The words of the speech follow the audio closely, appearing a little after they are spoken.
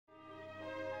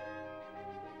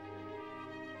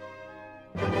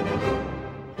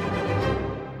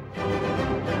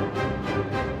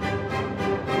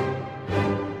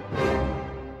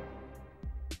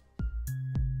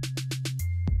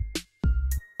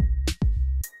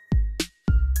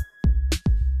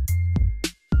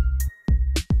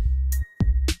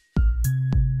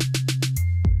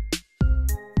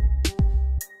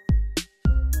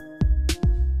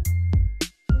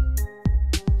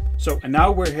So, and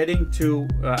now we're heading to,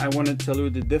 I want to tell you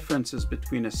the differences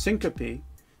between a syncope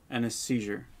and a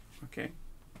seizure, okay?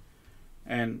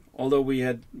 And although we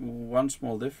had one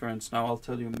small difference, now I'll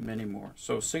tell you many more.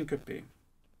 So, syncope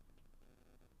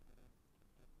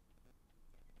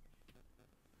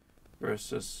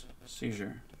versus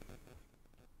seizure.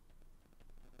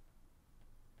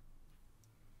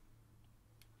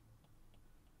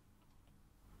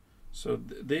 So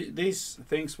these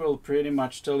things will pretty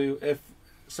much tell you if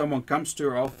someone comes to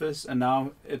your office and now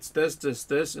it's this,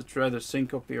 it's rather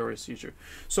syncope or a seizure.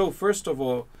 So first of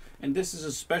all, and this is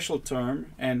a special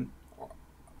term, and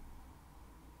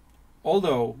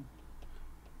although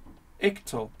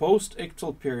ictal,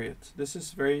 post-ictal period, this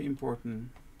is very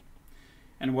important,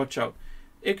 and watch out.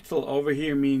 Ictal over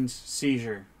here means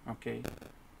seizure, okay?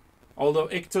 Although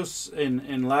ictus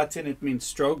in Latin it means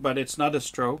stroke, but it's not a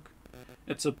stroke.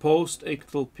 It's a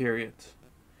post-ictal period.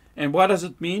 And what does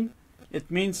it mean? It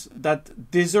means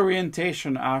that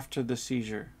disorientation after the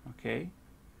seizure, okay?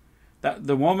 That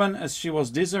the woman, as she was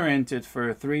disoriented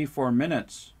for 3-4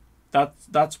 minutes,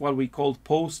 that's what we call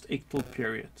post-ictal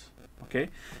period, okay?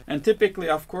 And typically,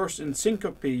 of course, in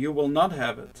syncope, you will not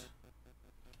have it.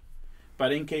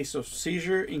 But in case of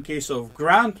seizure, in case of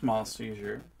grand mal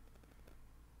seizure,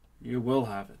 you will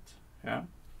have it, yeah?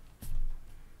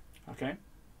 Okay?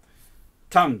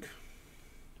 Tongue.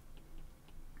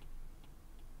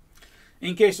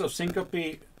 In case of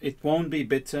syncope, it won't be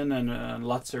bitten and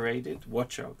lacerated.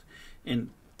 Watch out.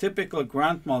 In typical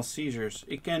grand mal seizures,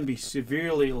 it can be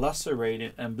severely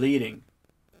lacerated and bleeding.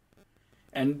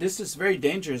 And this is very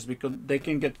dangerous because they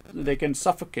can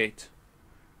suffocate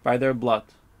by their blood.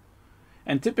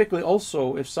 And typically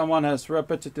also, if someone has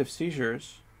repetitive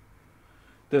seizures,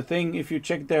 the thing, if you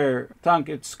check their tongue,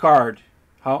 it's scarred.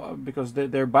 How? Because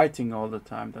they're biting all the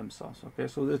time themselves. Okay,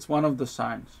 so it's one of the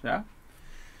signs. Yeah.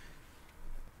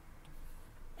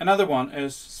 Another one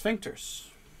is sphincters.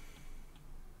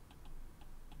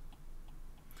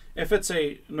 If it's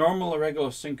a normal or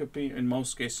regular syncope, in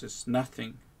most cases,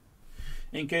 nothing.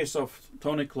 In case of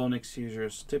tonic-clonic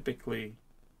seizures, typically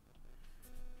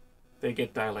they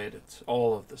get dilated,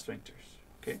 all of the sphincters.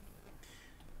 Okay.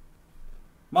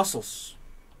 Muscles.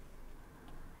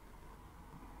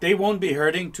 They won't be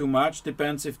hurting too much,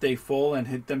 depends if they fall and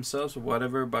hit themselves or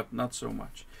whatever, but not so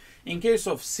much. In case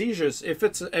of seizures, if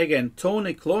it's again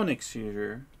tonic-clonic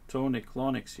seizure,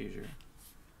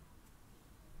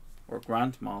 or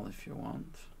grand mal if you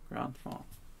want, grand mal,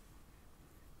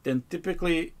 then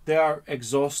typically they are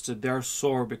exhausted, they are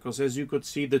sore, because as you could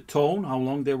see the tone, how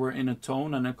long they were in a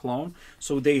tone and a clone,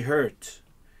 so they hurt.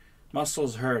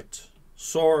 Muscles hurt,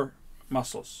 sore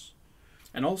muscles.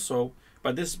 And also,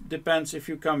 but this depends if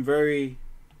you come very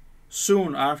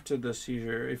soon after the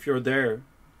seizure, if you're there,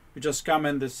 you just come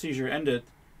and the seizure ended,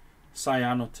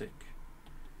 cyanotic.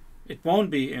 It won't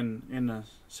be in a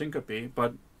syncope,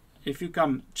 but if you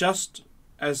come just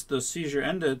as the seizure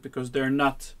ended, because they're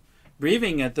not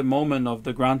breathing at the moment of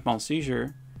the grand mal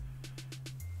seizure,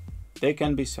 they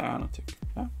can be cyanotic.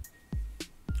 Yeah?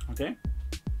 Okay?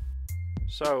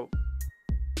 So,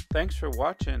 thanks for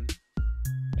watching,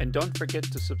 and don't forget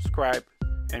to subscribe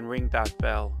and ring that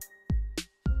bell.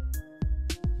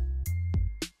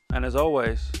 And as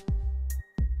always,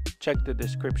 check the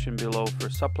description below for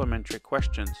supplementary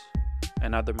questions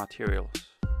and other materials.